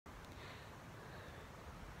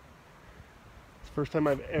First time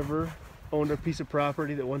I've ever owned a piece of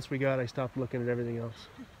property that once we got, I stopped looking at everything else.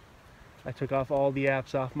 I took off all the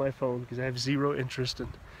apps off my phone because I have zero interest in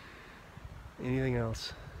anything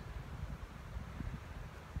else.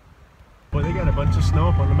 Boy, they got a bunch of snow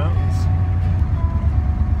up on the mountains.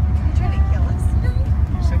 You trying to kill us today?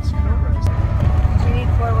 You said snow rise. Do you need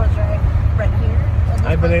four-wheel drive right here?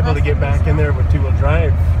 I've been able to get back in there with two-wheel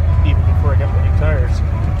drive even before I got my new tires,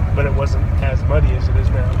 but it wasn't as muddy as it is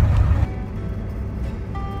now.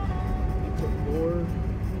 They put more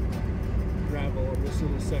gravel on this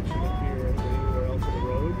little section up here than anywhere else on the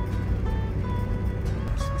road.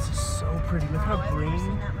 This is so pretty. Look how green. I've never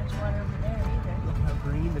seen that much water over there either. Look how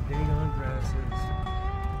green the dang on grass is.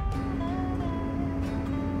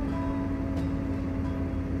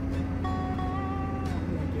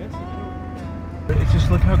 I guess I don't. It's just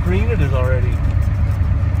look how green it is already.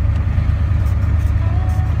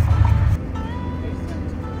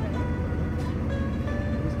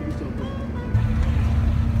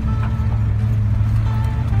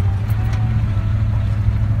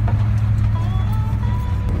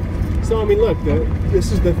 So I mean, look,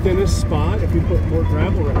 this is the thinnest spot. If we put more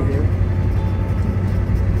gravel right here.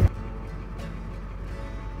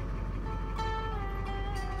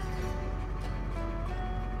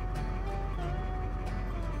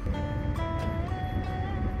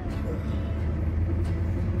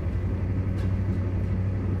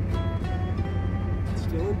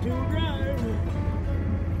 Still in two-wheel drive.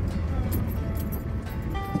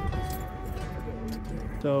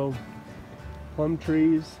 So, plum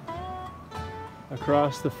trees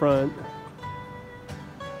across the front,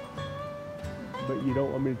 but you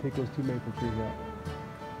don't want me to take those two maple trees out.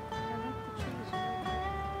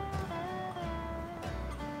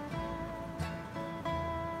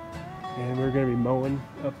 And we're going to be mowing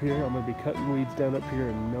up here. I'm going to be cutting weeds down up here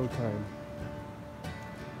in no time.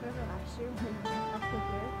 Remember last year when we were up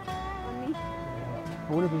here on me? Yeah.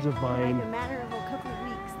 I wonder if there's a vine. Like a matter of a couple of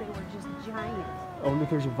weeks, they were just giant. I wonder if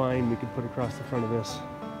there's a vine we could put across the front of this.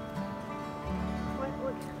 I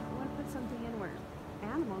want to put something in where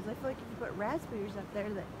animals. I feel like if you put raspberries up there,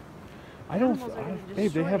 that I don't. animals are going to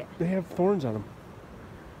Babe, destroy they have thorns on them.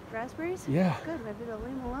 raspberries? Yeah. Good. Maybe they'll leave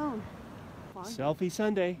them alone. Selfie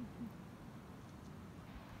Sunday.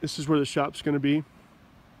 This is where the shop's going to be.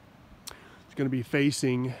 It's going to be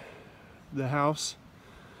facing the house.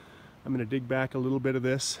 I'm going to dig back a little bit of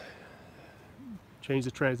this, change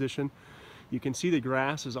the transition. You can see the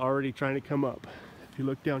grass is already trying to come up. If you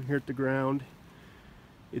look down here at the ground,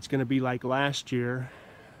 it's going to be like last year,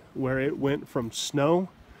 where it went from snow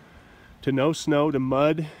to no snow to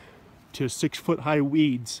mud to 6-foot high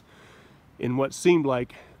weeds in what seemed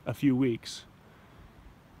like a few weeks.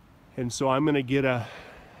 And so I'm going to get a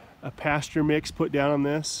pasture mix put down on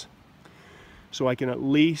this so I can at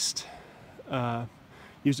least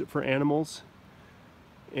use it for animals.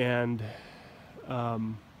 And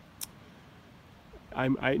now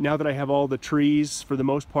that I have all the trees, for the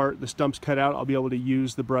most part, the stumps cut out, I'll be able to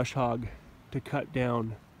use the brush hog to cut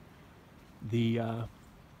down to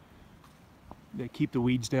keep the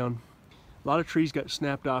weeds down. A lot of trees got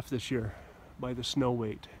snapped off this year by the snow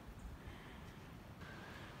weight.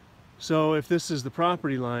 So if this is the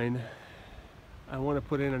property line, I want to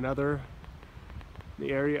put in the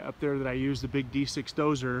area up there that I used the big D6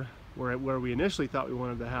 dozer, where we initially thought we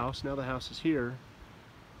wanted the house. Now the house is here.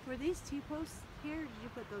 Were these T-posts here, or did you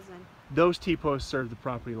put those in? Those T-posts serve the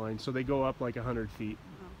property line, so they go up like 100 feet.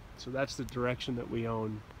 Oh. So that's the direction that we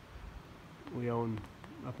own. We own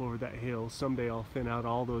up over that hill. Someday I'll thin out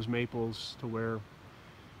all those maples to where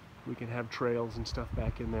we can have trails and stuff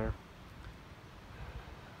back in there.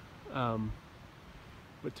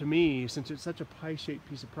 But to me, since it's such a pie-shaped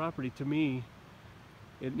piece of property, to me,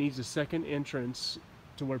 it needs a second entrance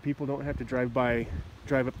to where people don't have to drive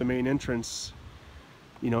up the main entrance.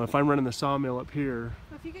 You know, if I'm running the sawmill up here.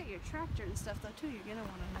 Well, if you get your tractor and stuff though too, you're gonna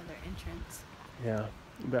want another entrance. Yeah,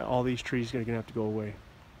 but all these trees are gonna have to go away.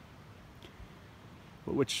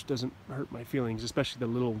 But which doesn't hurt my feelings, especially the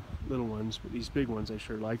little ones. But these big ones I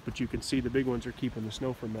sure like. But you can see the big ones are keeping the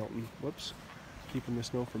snow from melting. Whoops. Keeping the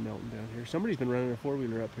snow from melting down here. Somebody's been running a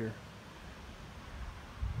four-wheeler up here.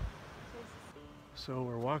 So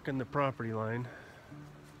we're walking the property line.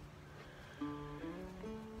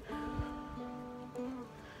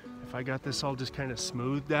 If I got this all just kind of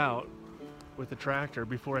smoothed out with the tractor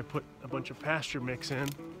before I put a bunch of pasture mix in,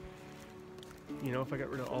 you know, if I got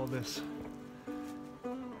rid of all this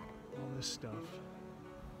stuff.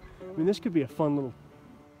 I mean, this could be a fun little,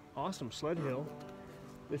 awesome sled hill.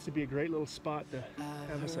 This would be a great little spot to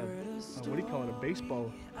have us what do you call it, a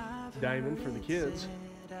baseball diamond for the kids.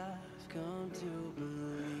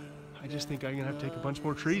 I just think I'm gonna have to take a bunch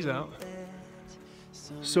more trees out.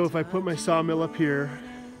 So if I put my sawmill up here,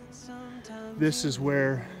 this is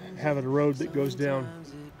where having a road that goes down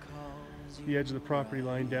the edge of the property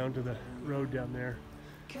line down to the road down there.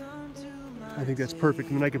 I think that's perfect.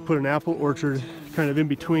 And then I could put an apple orchard kind of in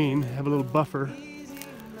between, have a little buffer.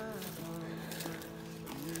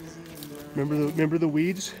 Remember the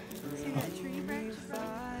weeds? See that tree branch?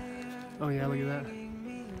 Oh yeah, look at that.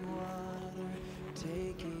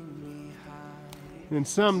 And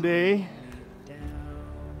someday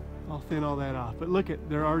I'll thin all that off. But look at,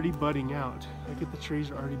 they're already budding out. Look at the trees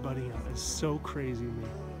are already budding out. It's so crazy to me.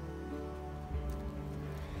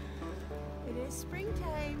 It is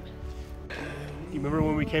springtime. You remember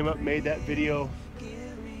when we came up and made that video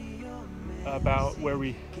about where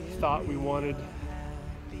we thought we wanted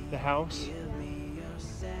the house?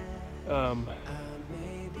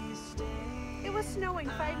 It was snowing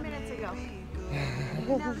 5 minutes ago. And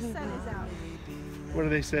now the sun is out. What do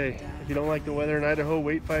they say? If you don't like the weather in Idaho,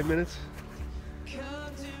 wait 5 minutes? Yeah,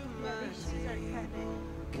 they should start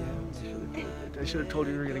cutting it. I should have told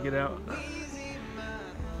you we were going to get out.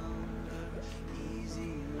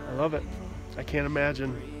 I love it. I can't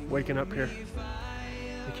imagine waking up here.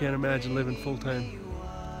 I can't imagine living full time.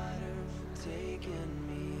 It's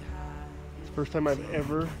the first time I've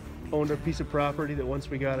ever owned a piece of property that once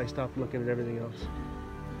we got, I stopped looking at everything else.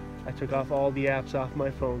 I took off all the apps off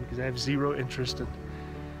my phone because I have zero interest in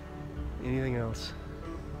anything else.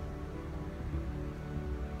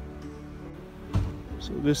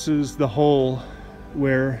 So this is the hole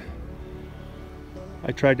where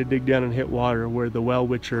I tried to dig down and hit water, where the well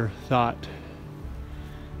witcher thought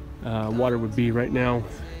water would be. Right now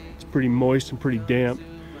it's pretty moist and pretty damp,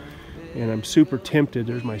 and I'm super tempted.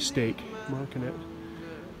 There's my stake marking it.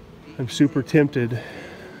 I'm super tempted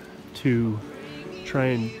to try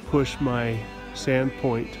and push my sand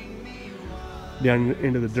point down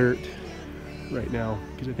into the dirt right now,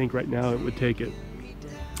 because I think right now it would take it.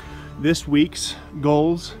 This week's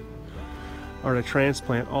goals are to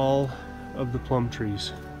transplant all of the plum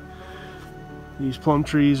trees. These plum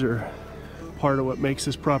trees are part of what makes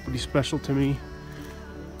this property special to me,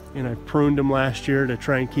 and I pruned them last year to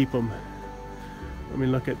try and keep them. I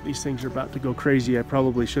mean, look at these things are about to go crazy. I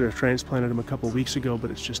probably should have transplanted them a couple weeks ago, but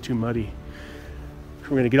it's just too muddy.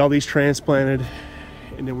 We're going to get all these transplanted,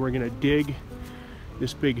 and then we're going to dig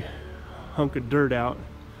this big hunk of dirt out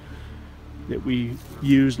that we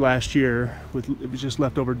used last year. It was just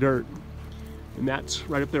leftover dirt, and that's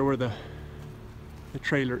right up there where the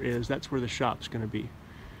trailer is. That's where the shop's going to be.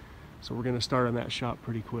 So we're going to start on that shop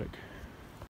pretty quick.